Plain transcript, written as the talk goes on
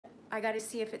I got to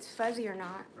see if it's fuzzy or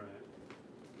not. Right.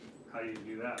 How do you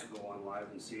do that? Go on live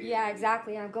and see? Yeah,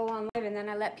 exactly. I go on live and then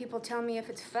I let people tell me if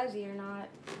it's fuzzy or not.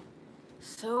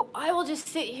 So I will just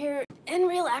sit here and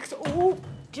relax. Oh,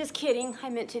 just kidding. I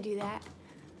meant to do that.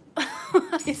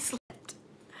 I slept.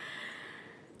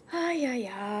 Ay,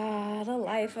 ay, ay, the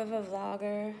life of a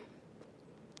vlogger.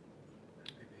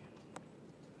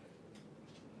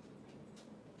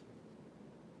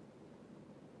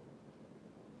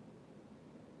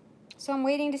 So I'm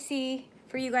waiting to see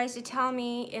for you guys to tell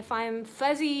me if I'm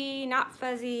fuzzy, not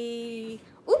fuzzy.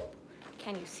 Oop!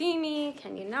 Can you see me?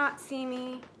 Can you not see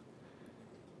me?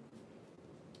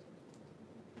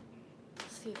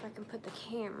 Let's see if I can put the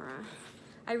camera.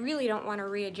 I really don't want to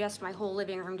readjust my whole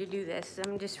living room to do this.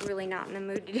 I'm just really not in the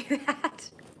mood to do that.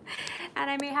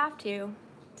 And I may have to.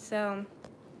 So,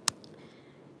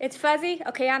 it's fuzzy?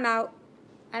 Okay, I'm out.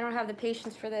 I don't have the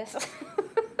patience for this.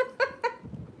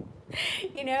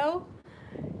 You know?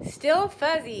 Still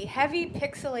fuzzy, heavy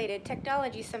pixelated.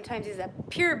 Technology sometimes is a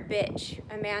pure bitch,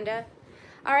 Amanda.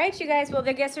 All right, you guys, well,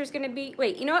 I guess there's gonna be,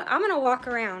 wait, you know what? I'm gonna walk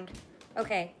around.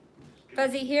 Okay,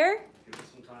 fuzzy here. Give it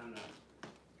some time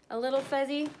now. A little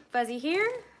fuzzy, fuzzy here.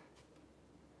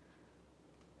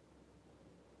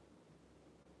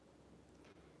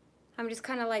 I'm just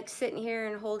kind of like sitting here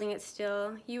and holding it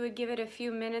still. You would give it a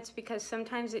few minutes because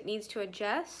sometimes it needs to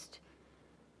adjust.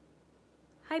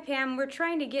 Hi Pam, we're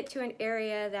trying to get to an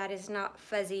area that is not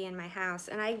fuzzy in my house,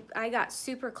 and I got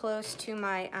super close to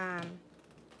my,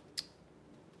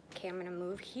 okay, I'm gonna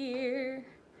move here,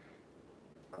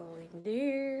 going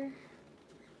there.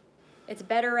 It's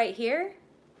better right here.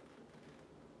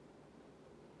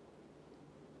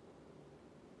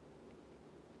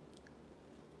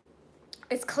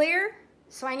 It's clear,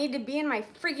 so I need to be in my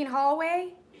freaking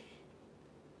hallway.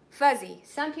 Fuzzy.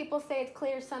 Some people say it's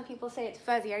clear, some people say it's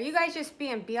fuzzy. Are you guys just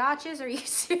being biatches? Are you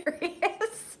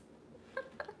serious?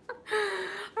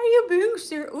 Are you being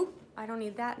serious? Oop, I don't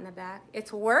need that in the back.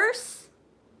 It's worse?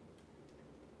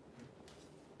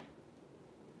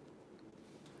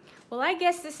 Well, I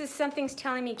guess this is something's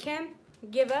telling me, Kim,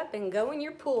 give up and go in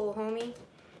your pool, homie.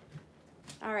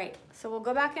 All right, so we'll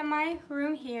go back in my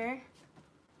room here.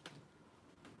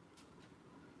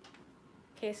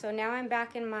 Okay, so now I'm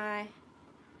back in my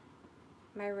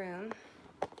room,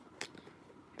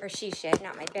 or she shed,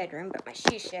 not my bedroom, but my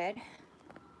she shed.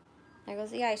 There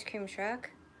goes the ice cream truck.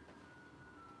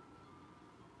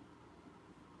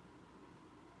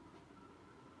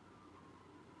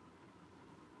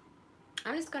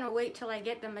 I'm just gonna wait till I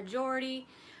get the majority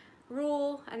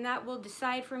rule, and that will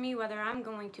decide for me whether I'm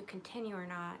going to continue or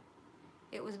not.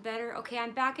 It was better. Okay,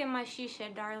 I'm back in my she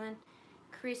shed, darling.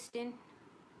 Kristen.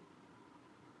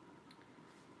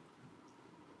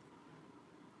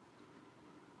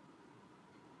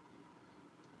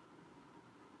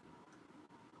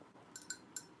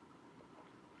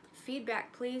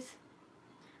 Feedback, please.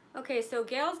 Okay, so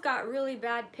Gail's got really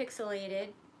bad pixelated.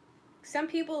 Some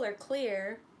people are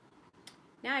clear.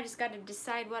 Now I just got to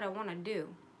decide what I want to do.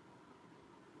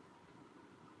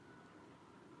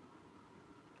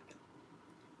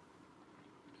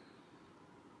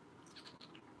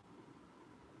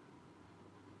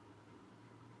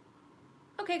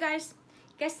 Okay, guys.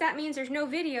 Guess that means there's no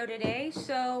video today,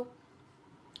 so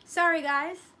sorry,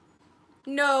 guys.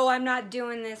 No, I'm not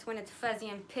doing this when it's fuzzy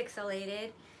and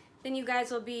pixelated. Then you guys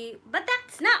will be, but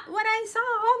that's not what I saw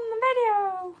on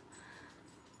the video.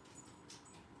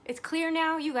 It's clear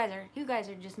now. You guys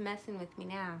are just messing with me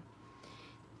now.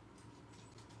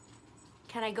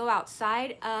 Can I go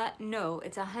outside? No,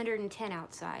 it's 110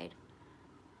 outside.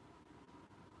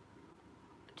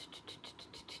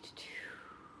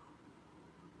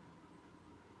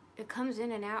 It comes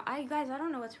in and out. Guys, I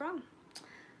don't know what's wrong.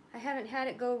 I haven't had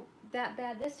it go that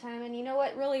bad this time, and you know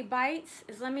what really bites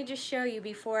is, let me just show you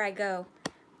before I go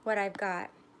what I've got.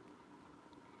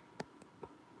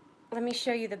 Let me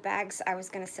show you the bags I was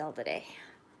gonna sell today,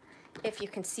 if you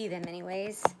can see them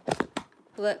anyways.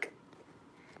 Look,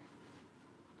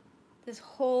 this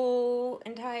whole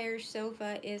entire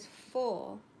sofa is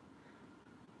full.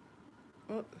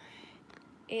 Oop.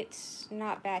 It's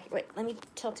not bad. Wait, let me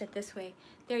tilt it this way.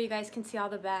 There, you guys can see all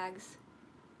the bags.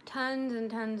 Tons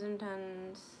and tons and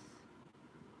tons.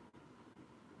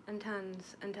 And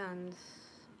tons and tons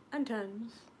and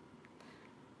tons.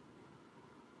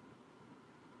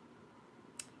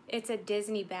 It's a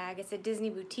Disney bag. It's a Disney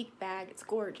boutique bag. It's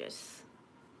gorgeous.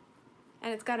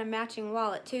 And it's got a matching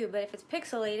wallet too, but if it's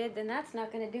pixelated, then that's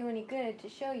not gonna do any good to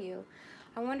show you.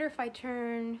 I wonder if I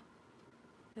turn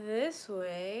this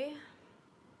way,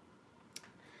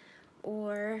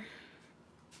 or,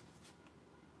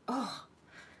 oh,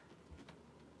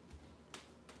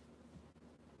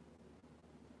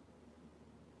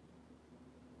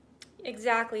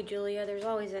 Exactly, Julia. There's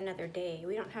always another day.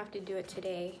 We don't have to do it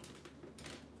today.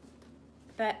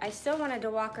 But I still wanted to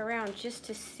walk around just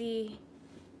to see.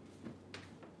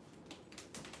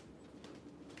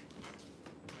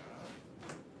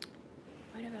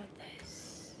 What about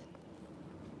this?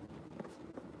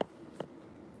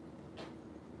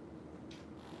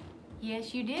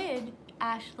 Yes, you did,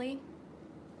 Ashley.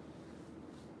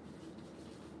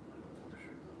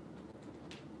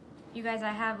 You guys, I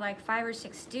have like 5 or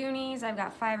 6 Doonies. I've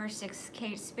got 5 or 6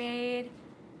 Kate Spade.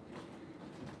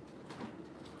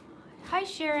 Hi,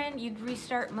 Sharon. You'd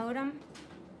restart modem?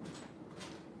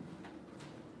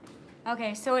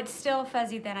 Okay, so it's still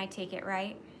fuzzy then, I take it,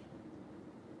 right?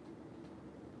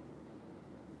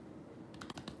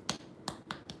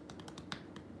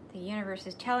 The universe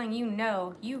is telling you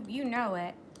no. You know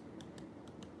it.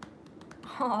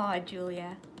 Aw,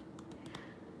 Julia.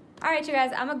 All right, you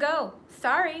guys, I'm gonna go.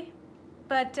 Sorry,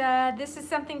 but this is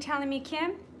something telling me,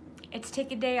 Kim, it's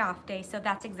take a day off day, so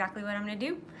that's exactly what I'm gonna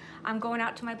do. I'm going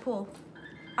out to my pool.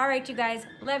 All right, you guys,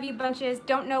 love you bunches.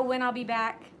 Don't know when I'll be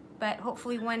back, but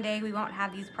hopefully one day we won't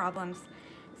have these problems.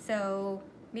 So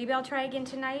maybe I'll try again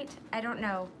tonight. I don't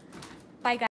know. Bye, guys.